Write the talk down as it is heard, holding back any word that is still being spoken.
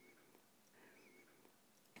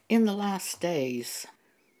In the last days,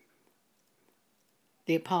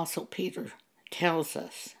 the Apostle Peter tells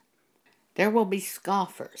us, there will be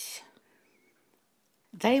scoffers.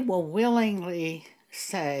 They will willingly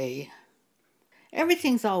say,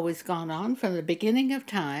 everything's always gone on from the beginning of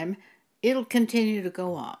time. It'll continue to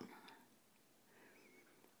go on.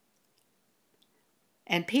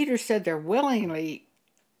 And Peter said they're willingly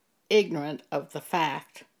ignorant of the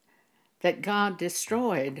fact that God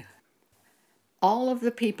destroyed all of the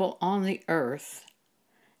people on the earth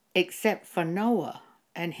except for Noah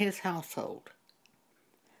and his household,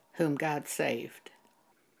 whom God saved.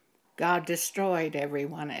 God destroyed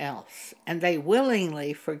everyone else, and they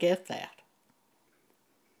willingly forget that.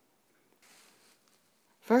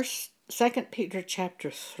 2 Peter chapter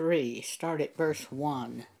 3, start at verse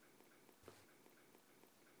 1.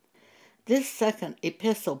 This second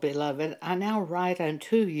epistle, beloved, I now write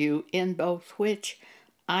unto you, in both which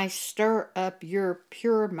I stir up your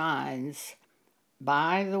pure minds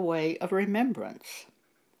by the way of remembrance,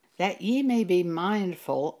 that ye may be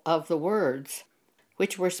mindful of the words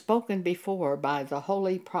which were spoken before by the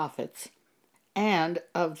holy prophets, and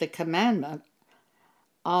of the commandment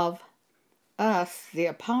of us, the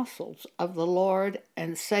apostles of the Lord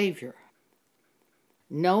and Savior,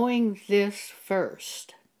 knowing this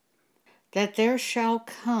first, that there shall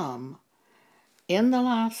come in the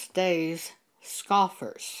last days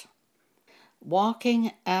scoffers,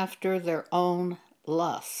 walking after their own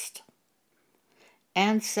lust,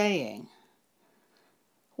 and saying,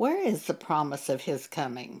 where is the promise of his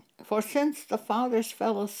coming? For since the fathers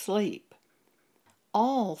fell asleep,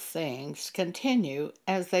 all things continue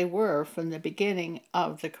as they were from the beginning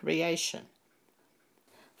of the creation.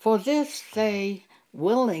 For this they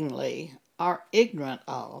willingly are ignorant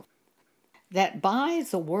of, that by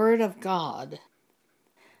the word of God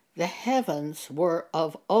the heavens were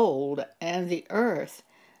of old, and the earth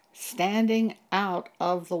standing out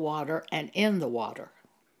of the water and in the water,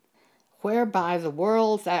 whereby the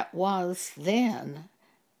world that was then,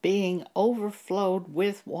 being overflowed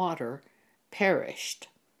with water, perished.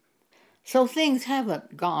 So things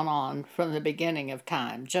haven't gone on from the beginning of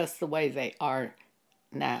time, just the way they are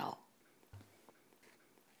now.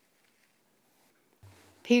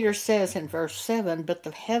 Peter says in verse 7, but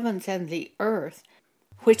the heavens and the earth,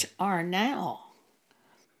 which are now,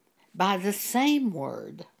 by the same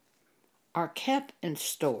word, are kept in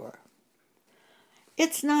store.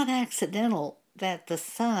 It's not accidental that the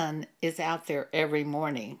sun is out there every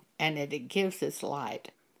morning and that it gives its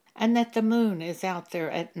light, and that the moon is out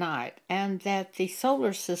there at night, and that the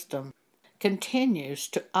solar system continues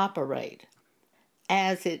to operate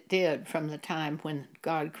as it did from the time when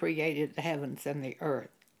God created the heavens and the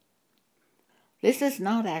earth. This is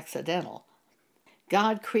not accidental.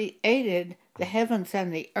 God created the heavens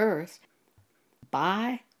and the earth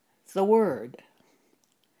by the word.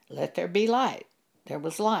 Let there be light. There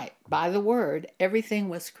was light. By the word, everything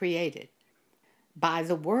was created. By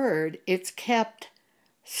the word, it's kept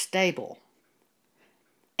stable.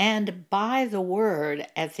 And by the word,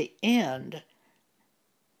 at the end,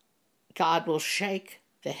 God will shake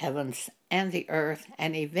the heavens and the earth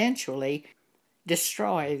and eventually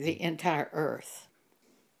destroy the entire earth.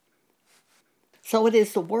 So it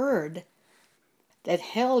is the word that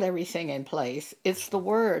held everything in place. It's the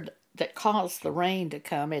word that caused the rain to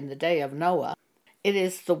come in the day of Noah. It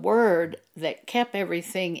is the word that kept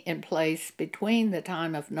everything in place between the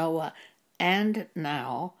time of Noah and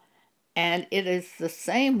now, and it is the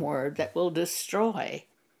same word that will destroy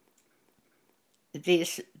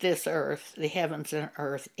this earth, the heavens and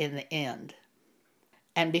earth, in the end.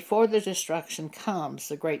 And before the destruction comes,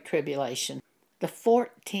 the Great Tribulation, the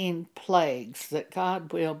 14 plagues that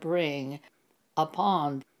God will bring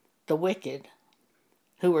upon the wicked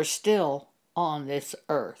who are still on this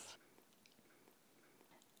earth.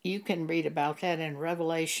 You can read about that in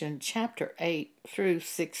Revelation chapter 8 through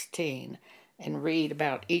 16 and read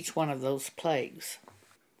about each one of those plagues.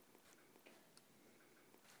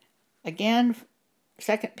 Again,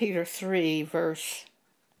 2 Peter 3 verse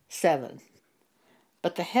 7.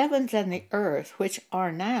 But the heavens and the earth, which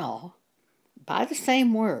are now, by the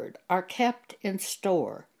same word, are kept in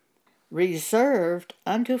store, reserved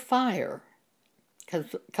unto fire,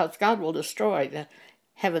 because God will destroy the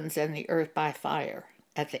heavens and the earth by fire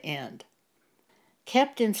at the end.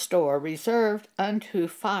 Kept in store, reserved unto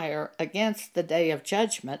fire against the day of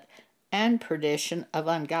judgment and perdition of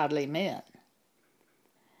ungodly men.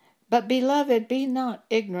 But, beloved, be not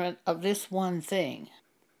ignorant of this one thing,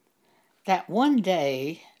 that one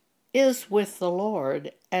day is with the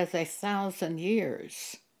Lord as 1,000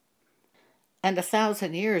 years, and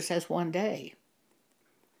 1,000 years as one day.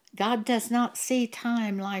 God does not see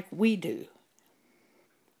time like we do.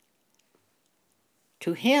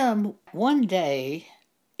 To him, one day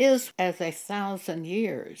is as 1,000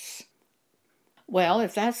 years. Well,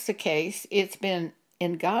 if that's the case, it's been,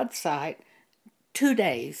 in God's sight, 2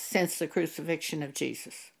 days since the crucifixion of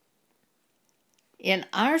Jesus. In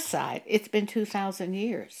our sight, it's been 2,000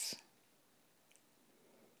 years.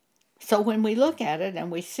 So when we look at it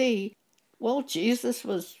and we see, well, Jesus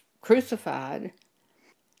was crucified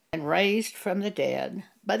and raised from the dead,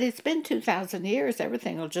 but it's been 2,000 years,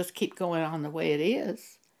 everything will just keep going on the way it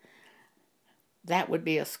is. That would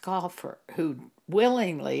be a scoffer who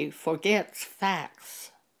willingly forgets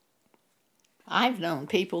facts. I've known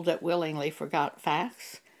people that willingly forgot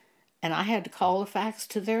facts, and I had to call the facts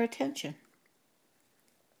to their attention.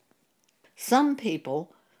 Some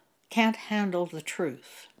people can't handle the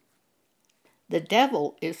truth. The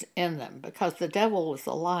devil is in them because the devil is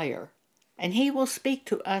a liar, and he will speak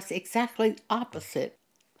to us exactly opposite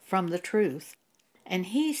from the truth. And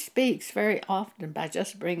he speaks very often by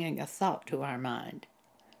just bringing a thought to our mind.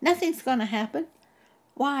 Nothing's going to happen.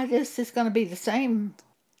 Why, this is going to be the same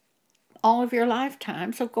all of your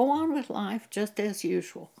lifetime, so go on with life just as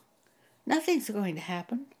usual. Nothing's going to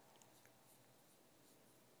happen.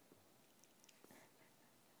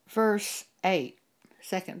 Verse 8,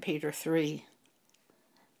 2 Peter 3.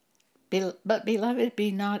 But, beloved,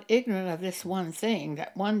 be not ignorant of this one thing,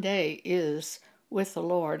 that one day is with the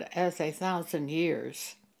Lord as 1,000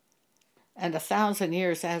 years, and 1,000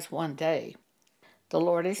 years as one day. The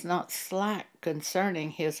Lord is not slack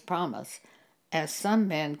concerning his promise, as some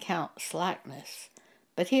men count slackness,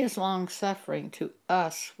 but he is long-suffering to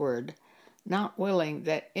usward, not willing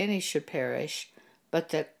that any should perish, but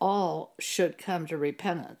that all should come to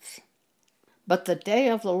repentance. But the day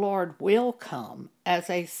of the Lord will come as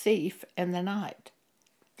a thief in the night.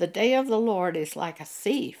 The day of the Lord is like a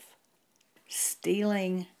thief,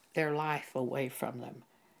 stealing their life away from them.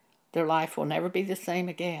 Their life will never be the same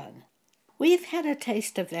again. We've had a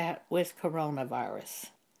taste of that with coronavirus.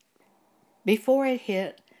 Before it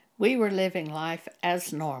hit, we were living life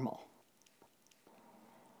as normal.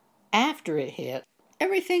 After it hit,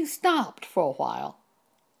 everything stopped for a while.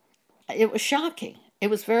 It was shocking. It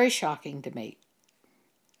was very shocking to me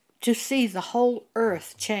to see the whole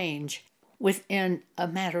earth change within a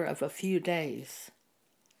matter of a few days.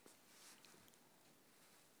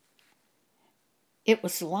 It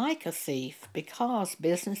was like a thief because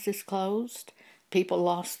businesses closed, people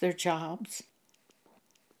lost their jobs,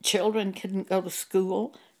 children couldn't go to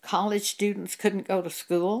school, college students couldn't go to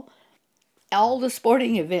school, all the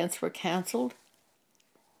sporting events were canceled.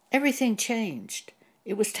 Everything changed.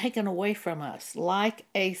 It was taken away from us like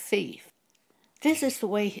a thief. This is the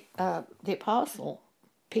way the Apostle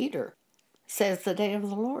Peter says the day of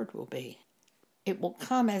the Lord will be. It will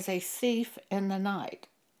come as a thief in the night,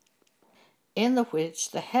 in the which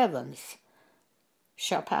the heavens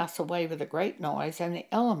shall pass away with a great noise, and the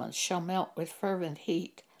elements shall melt with fervent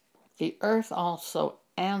heat. The earth also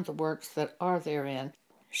and the works that are therein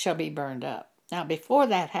shall be burned up. Now, before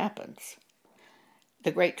that happens,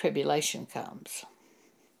 the Great Tribulation comes.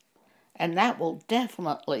 And that will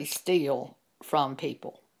definitely steal from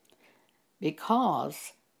people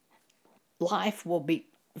because life will be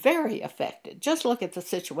very affected. Just look at the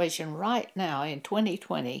situation right now in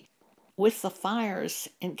 2020 with the fires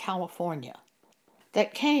in California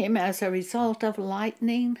that came as a result of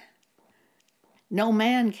lightning. No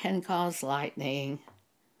man can cause lightning.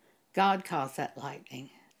 God caused that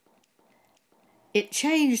lightning. It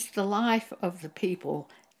changed the life of the people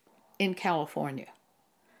in California.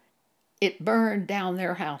 It burned down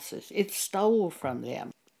their houses. It stole from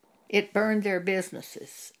them. It burned their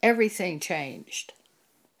businesses. Everything changed.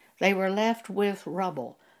 They were left with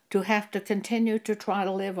rubble to have to continue to try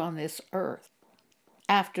to live on this earth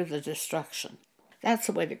after the destruction. That's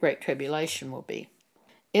the way the Great Tribulation will be.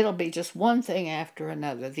 It'll be just one thing after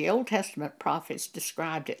another. The Old Testament prophets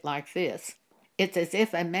described it like this. It's as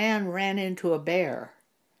if a man ran into a bear,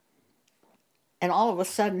 and all of a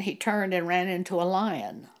sudden he turned and ran into a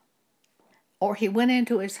lion. Or he went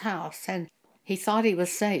into his house and he thought he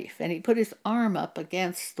was safe, and he put his arm up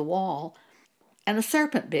against the wall, and a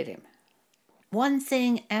serpent bit him. One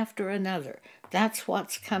thing after another. That's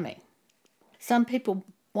what's coming. Some people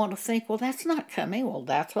want to think, well, that's not coming. Well,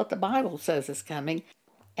 that's what the Bible says is coming,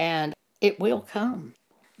 and it will come.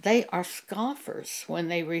 They are scoffers when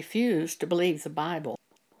they refuse to believe the Bible.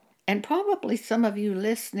 And probably some of you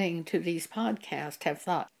listening to these podcasts have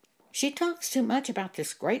thought, she talks too much about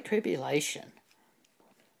this Great Tribulation.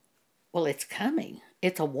 Well, it's coming.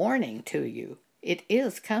 It's a warning to you. It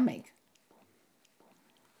is coming.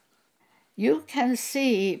 You can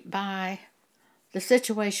see by the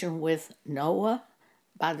situation with Noah,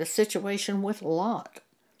 by the situation with Lot,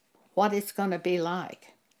 what it's going to be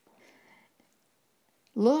like.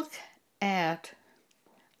 Look at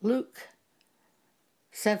Luke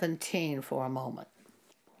 17 for a moment.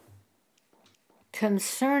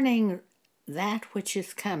 Concerning that which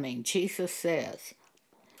is coming, Jesus says,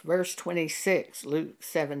 verse 26, Luke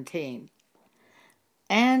 17,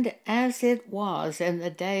 "And as it was in the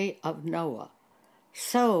day of Noah,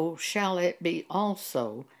 so shall it be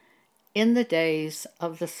also in the days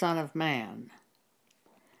of the Son of Man.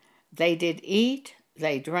 They did eat,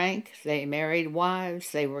 they drank, they married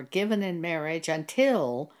wives, they were given in marriage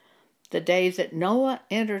until the day that Noah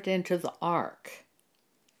entered into the ark,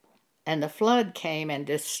 and the flood came and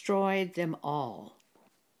destroyed them all.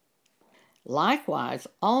 Likewise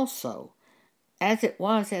also, as it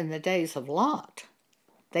was in the days of Lot,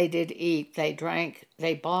 they did eat, they drank,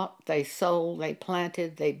 they bought, they sold, they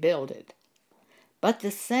planted, they builded. But the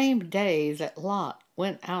same day that Lot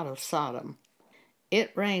went out of Sodom,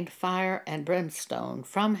 it rained fire and brimstone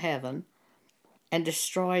from heaven and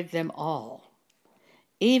destroyed them all.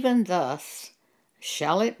 Even thus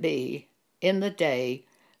shall it be in the day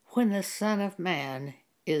when the Son of Man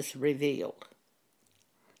is revealed."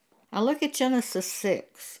 Now look at Genesis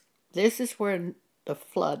 6. This is where the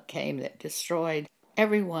flood came that destroyed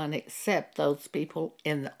everyone except those people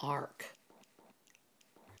in the ark.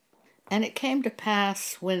 "And it came to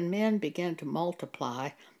pass when men began to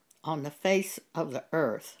multiply on the face of the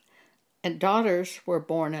earth, and daughters were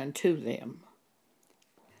born unto them,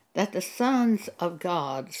 that the sons of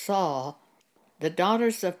God saw the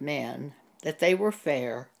daughters of men, that they were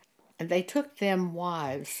fair, and they took them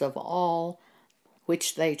wives of all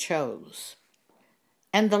which they chose.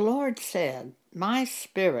 And the Lord said, My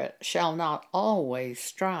spirit shall not always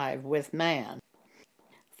strive with man,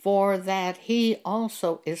 for that he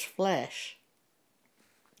also is flesh.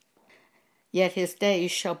 Yet his days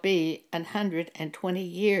shall be 120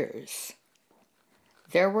 years.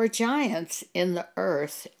 There were giants in the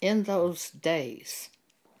earth in those days,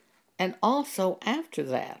 and also after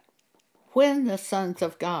that, when the sons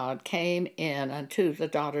of God came in unto the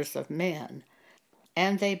daughters of men,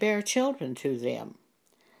 and they bare children to them.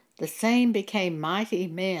 The same became mighty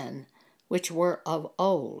men, which were of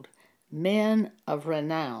old, men of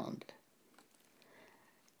renown.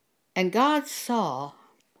 And God saw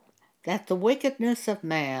that the wickedness of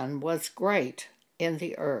man was great in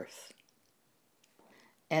the earth,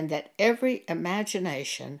 and that every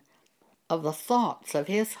imagination of the thoughts of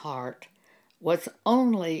his heart was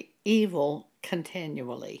only evil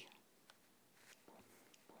continually."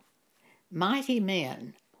 Mighty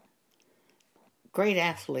men, great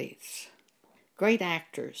athletes, great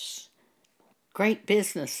actors, great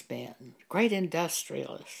businessmen, great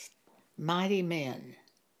industrialists, mighty men.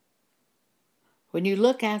 When you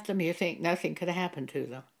look at them, you think nothing could happen to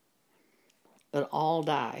them, but all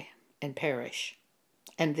die and perish,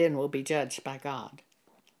 and then will be judged by God.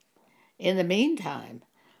 In the meantime,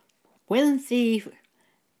 when the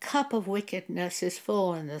cup of wickedness is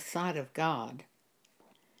full in the sight of God,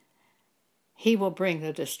 he will bring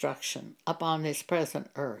the destruction upon this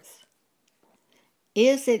present earth.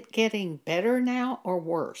 Is it getting better now or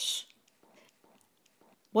worse?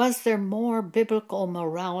 Was there more biblical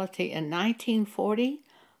morality in 1940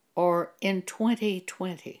 or in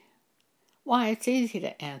 2020? Why, it's easy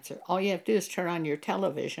to answer. All you have to do is turn on your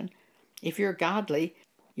television. If you're godly,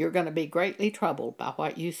 you're going to be greatly troubled by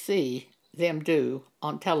what you see them do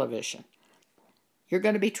on television. You're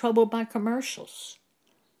going to be troubled by commercials.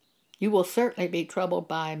 You will certainly be troubled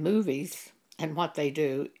by movies and what they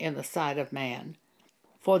do in the sight of man.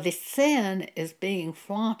 For the sin is being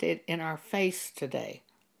flaunted in our face today.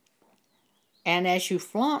 And as you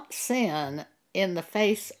flaunt sin in the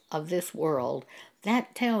face of this world,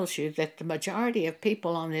 that tells you that the majority of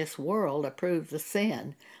people on this world approve the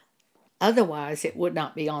sin. Otherwise, it would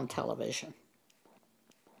not be on television.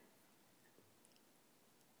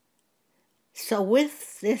 So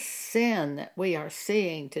with this sin that we are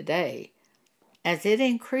seeing today, as it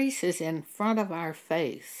increases in front of our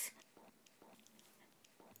face,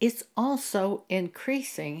 it's also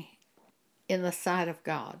increasing in the sight of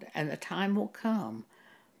God. And the time will come,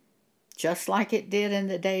 just like it did in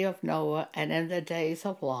the day of Noah and in the days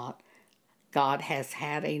of Lot, God has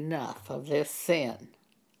had enough of this sin.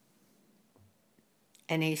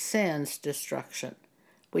 And he sends destruction,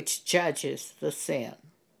 which judges the sin.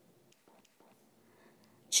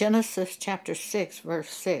 Genesis chapter 6, verse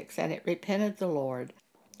 6, "And it repented the Lord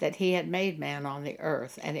that he had made man on the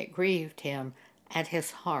earth, and it grieved him at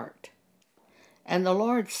his heart. And the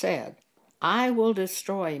Lord said, I will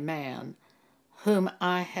destroy man whom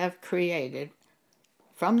I have created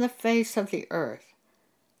from the face of the earth,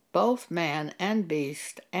 both man and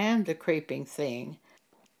beast, and the creeping thing,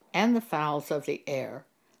 and the fowls of the air,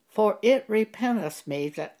 for it repenteth me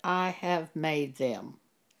that I have made them.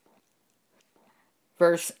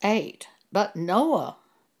 Verse 8, but Noah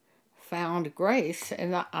found grace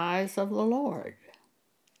in the eyes of the Lord.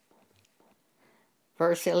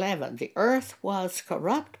 Verse 11, the earth was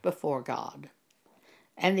corrupt before God,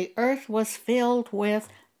 and the earth was filled with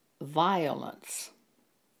violence.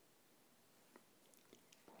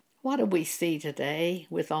 What do we see today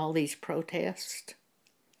with all these protests?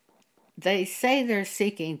 They say they're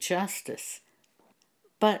seeking justice,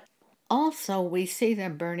 but also we see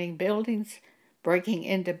them burning buildings, breaking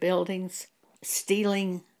into buildings,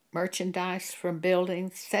 stealing merchandise from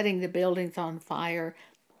buildings, setting the buildings on fire.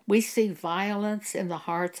 We see violence in the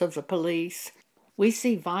hearts of the police. We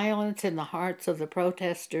see violence in the hearts of the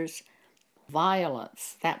protesters.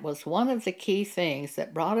 Violence, that was one of the key things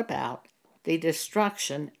that brought about the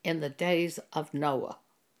destruction in the days of Noah.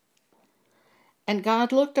 And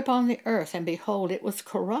God looked upon the earth, and behold, it was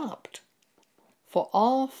corrupt, for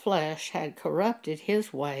all flesh had corrupted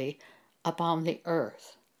his way upon the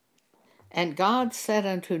earth. And God said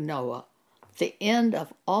unto Noah, the end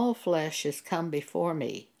of all flesh is come before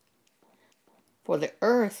me, for the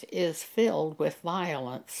earth is filled with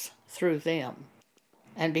violence through them.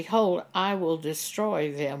 And behold, I will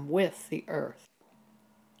destroy them with the earth.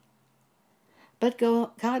 But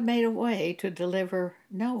God made a way to deliver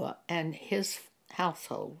Noah and his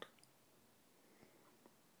household.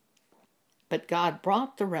 But God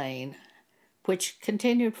brought the rain, which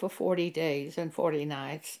continued for 40 days and 40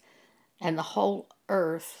 nights, and the whole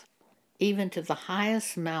earth, even to the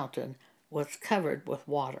highest mountain, was covered with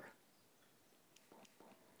water.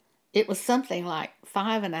 It was something like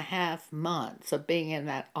 5.5 months of being in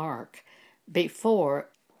that ark before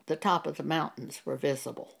the top of the mountains were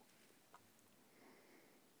visible.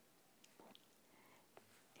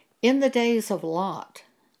 In the days of Lot,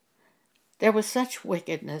 there was such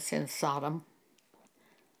wickedness in Sodom.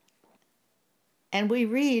 And we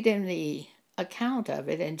read in the account of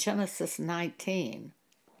it in Genesis 19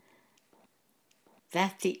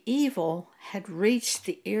 that the evil had reached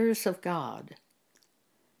the ears of God.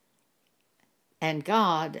 And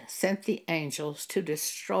God sent the angels to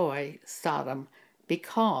destroy Sodom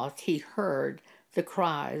because he heard the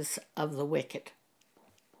cries of the wicked.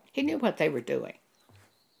 He knew what they were doing.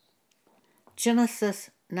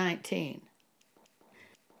 Genesis 19.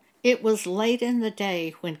 It was late in the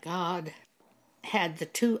day when God had the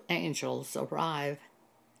 2 angels arrive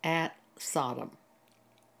at Sodom.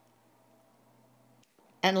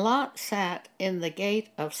 And Lot sat in the gate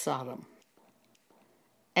of Sodom.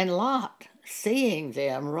 And Lot, seeing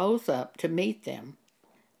them, rose up to meet them,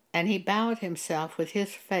 and he bowed himself with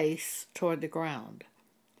his face toward the ground.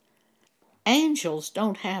 Angels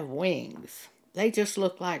don't have wings. They just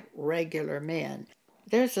look like regular men.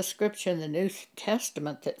 There's a scripture in the New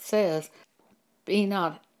Testament that says, be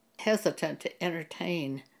not hesitant to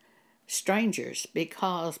entertain strangers,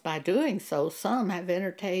 because by doing so, some have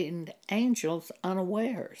entertained angels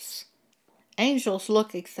unawares. Angels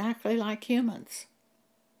look exactly like humans.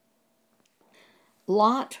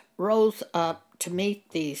 Lot rose up to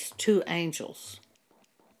meet these 2 angels,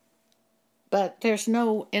 but there's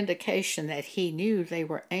no indication that he knew they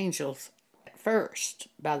were angels at first.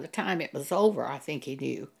 By the time it was over, I think he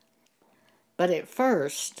knew. But at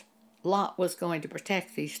first, Lot was going to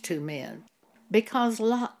protect these 2 men, because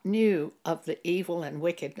Lot knew of the evil and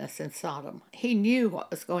wickedness in Sodom. He knew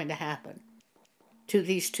what was going to happen to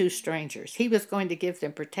these 2 strangers. He was going to give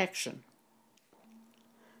them protection.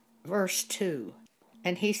 Verse 2,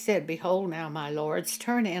 and he said, behold now, my lords,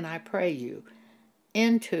 turn in, I pray you,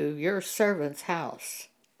 into your servant's house,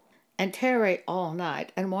 and tarry all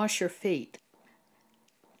night, and wash your feet,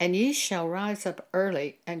 and ye shall rise up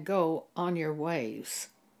early, and go on your ways.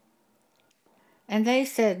 And they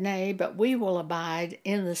said, nay, but we will abide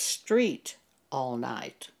in the street all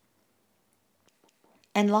night.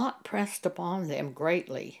 And Lot pressed upon them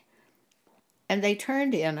greatly. And they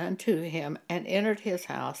turned in unto him, and entered his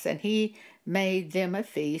house, and he made them a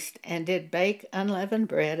feast, and did bake unleavened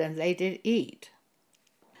bread, and they did eat.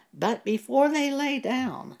 But before they lay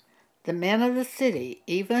down, the men of the city,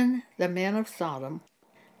 even the men of Sodom,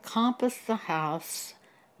 compassed the house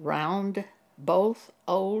round, both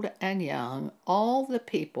old and young, all the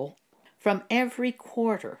people from every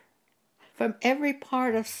quarter, from every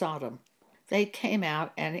part of Sodom. They came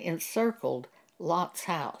out and encircled Lot's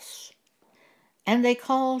house. And they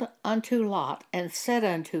called unto Lot, and said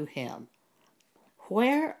unto him,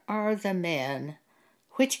 where are the men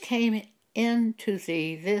which came into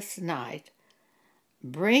thee this night,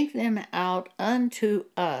 bring them out unto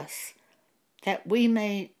us, that we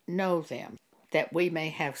may know them, that we may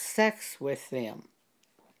have sex with them.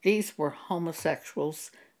 These were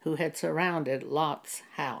homosexuals who had surrounded Lot's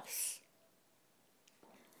house.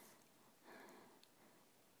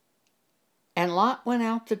 And Lot went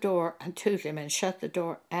out the door unto them, and shut the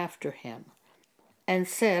door after him, and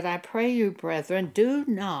said, I pray you, brethren, do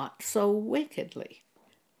not so wickedly.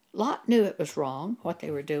 Lot knew it was wrong, what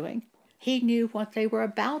they were doing. He knew what they were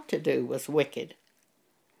about to do was wicked.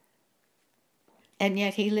 And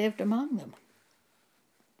yet he lived among them.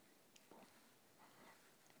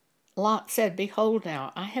 Lot said, Behold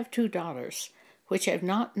now, I have 2 daughters, which have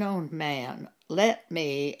not known man. Let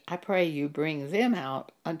me, I pray you, bring them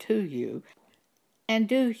out unto you, and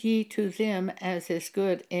do ye to them as is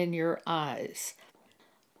good in your eyes.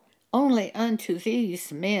 Only unto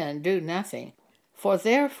these men do nothing, for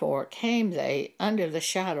therefore came they under the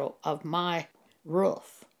shadow of my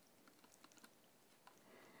roof.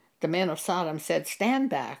 The men of Sodom said, Stand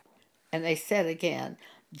back. And they said again,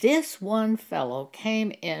 This one fellow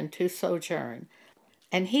came in to sojourn,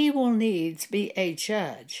 and he will needs be a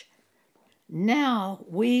judge. Now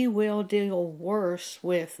we will deal worse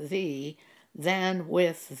with thee than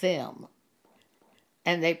with them.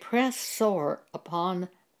 And they pressed sore upon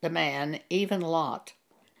the man, even Lot,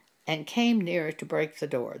 and came near to break the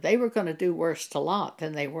door. They were going to do worse to Lot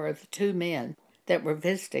than they were the 2 men that were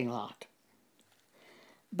visiting Lot.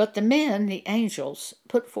 But the men, the angels,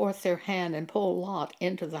 put forth their hand and pulled Lot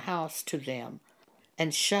into the house to them,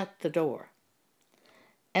 and shut the door.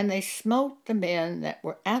 And they smote the men that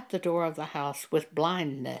were at the door of the house with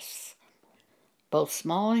blindness, both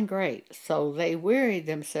small and great, so they wearied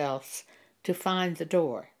themselves to find the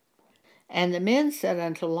door. And the men said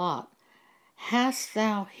unto Lot, Hast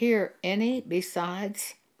thou here any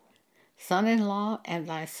besides son-in-law, and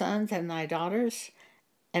thy sons and thy daughters,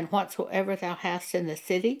 and whatsoever thou hast in the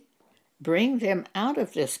city? Bring them out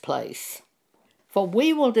of this place, for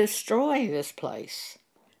we will destroy this place,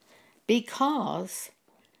 because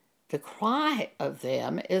the cry of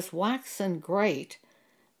them is waxen great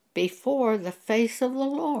before the face of the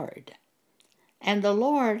Lord, and the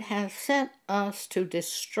Lord hath sent us to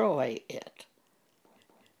destroy it.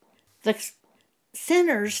 The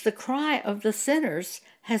sinners, the cry of the sinners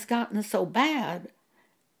has gotten so bad,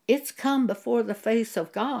 it's come before the face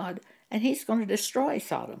of God, and he's going to destroy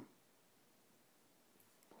Sodom.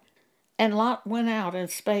 And Lot went out and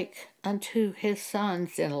spake unto his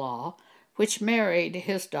sons-in-law, which married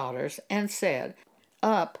his daughters, and said,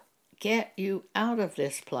 Up, get you out of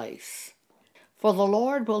this place, for the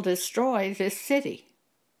Lord will destroy this city.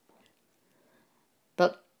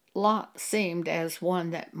 But Lot seemed as one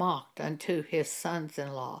that mocked unto his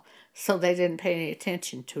sons-in-law, so they didn't pay any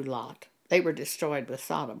attention to Lot. They were destroyed with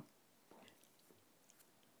Sodom.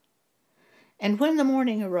 And when the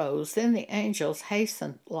morning arose, then the angels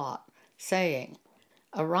hastened Lot, saying,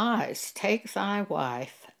 Arise, take thy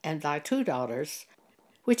wife and thy 2 daughters,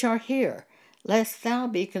 which are here, lest thou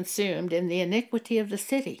be consumed in the iniquity of the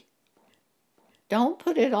city. Don't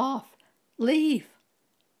put it off. Leave.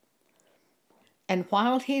 And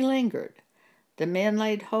while he lingered, the men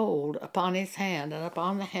laid hold upon his hand, and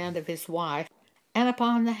upon the hand of his wife, and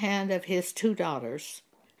upon the hand of his 2 daughters,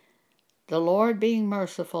 the Lord being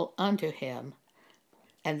merciful unto him,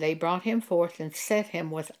 and they brought him forth and set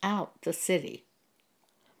him without the city.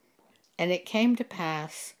 And it came to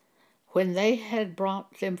pass, when they had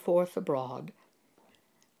brought them forth abroad,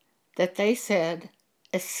 that they said,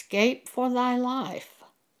 Escape for thy life,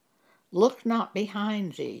 look not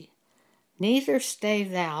behind thee, neither stay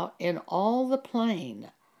thou in all the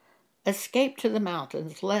plain, escape to the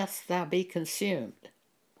mountains, lest thou be consumed.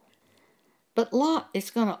 But Lot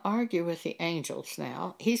is going to argue with the angels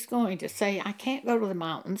now. He's going to say, I can't go to the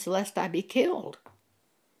mountains lest I be killed.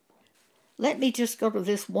 Let me just go to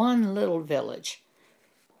this one little village.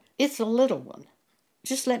 It's a little one.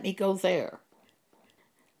 Just let me go there.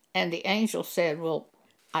 And the angel said, Well,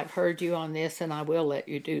 I've heard you on this, and I will let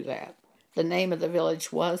you do that. The name of the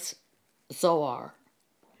village was Zoar.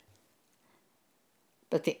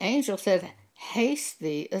 But the angel said, Haste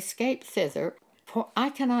thee, escape thither, for I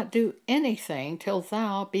cannot do anything till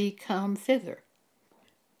thou be come thither.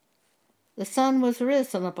 The sun was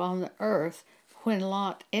risen upon the earth when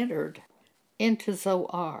Lot entered into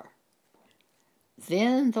Zoar.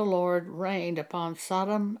 Then the Lord rained upon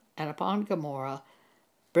Sodom and upon Gomorrah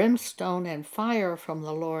brimstone and fire from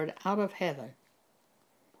the Lord out of heaven.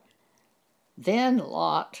 Then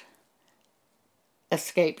Lot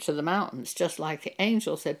escaped to the mountains, just like the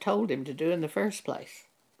angels had told him to do in the first place.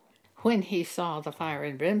 When he saw the fire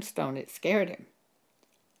and brimstone, it scared him.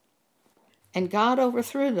 And God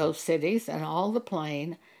overthrew those cities and all the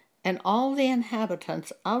plain, and all the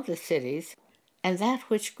inhabitants of the cities, and that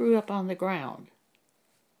which grew up on the ground.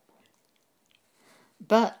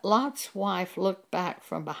 But Lot's wife looked back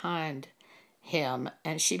from behind him,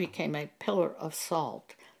 and she became a pillar of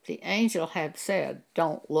salt. The angel had said,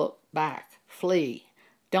 "Don't look back, flee.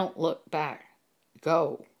 Don't look back,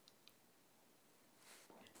 go."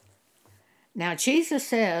 Now, Jesus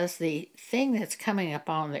says the thing that's coming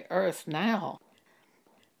upon the earth now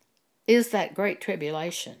is that great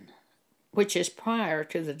tribulation, which is prior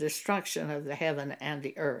to the destruction of the heaven and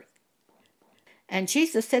the earth. And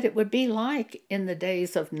Jesus said it would be like in the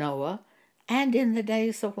days of Noah and in the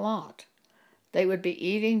days of Lot. They would be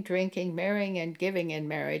eating, drinking, marrying, and giving in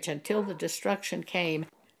marriage until the destruction came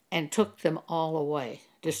and took them all away,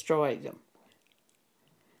 destroyed them.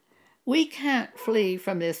 We can't flee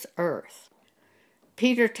from this earth.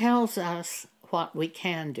 Peter tells us what we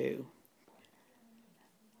can do.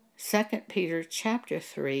 2 Peter chapter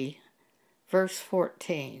 3, verse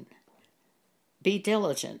 14. Be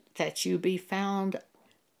diligent that you be found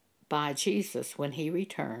by Jesus when he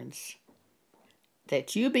returns,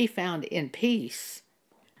 that you be found in peace,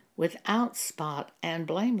 without spot and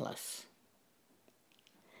blameless.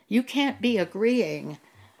 You can't be agreeing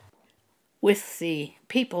with the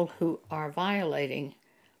people who are violating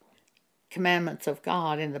commandments of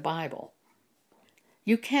God in the Bible.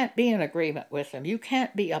 You can't be in agreement with them. You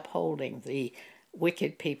can't be upholding the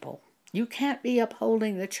wicked people. You can't be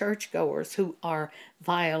upholding the churchgoers who are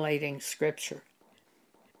violating Scripture.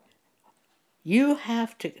 You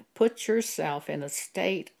have to put yourself in a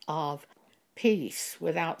state of peace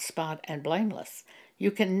without spot and blameless.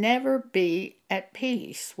 You can never be at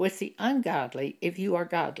peace with the ungodly if you are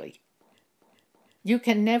godly. You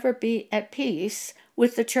can never be at peace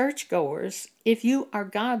with the churchgoers if you are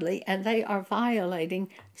godly and they are violating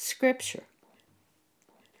Scripture.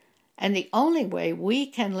 And the only way we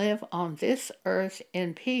can live on this earth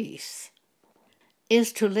in peace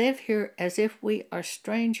is to live here as if we are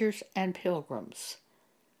strangers and pilgrims,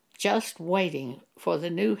 just waiting for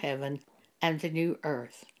the new heaven and the new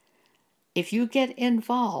earth. If you get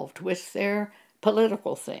involved with their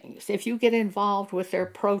political things, if you get involved with their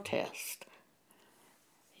protest,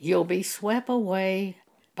 you'll be swept away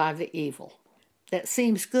by the evil that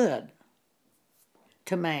seems good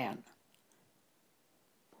to man.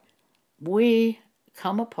 We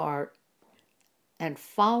come apart and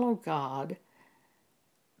follow God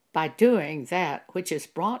by doing that which is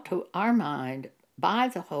brought to our mind by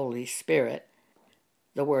the Holy Spirit,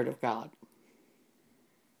 the Word of God.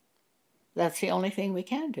 That's the only thing we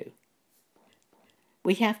can do.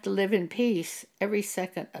 We have to live in peace every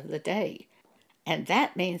second of the day, and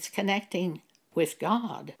that means connecting with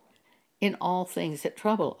God in all things that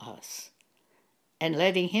trouble us and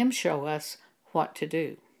letting Him show us what to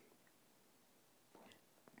do.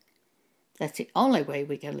 That's the only way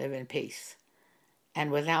we can live in peace and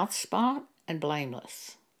without spot and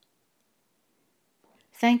blameless.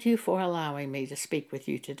 Thank you for allowing me to speak with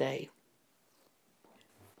you today.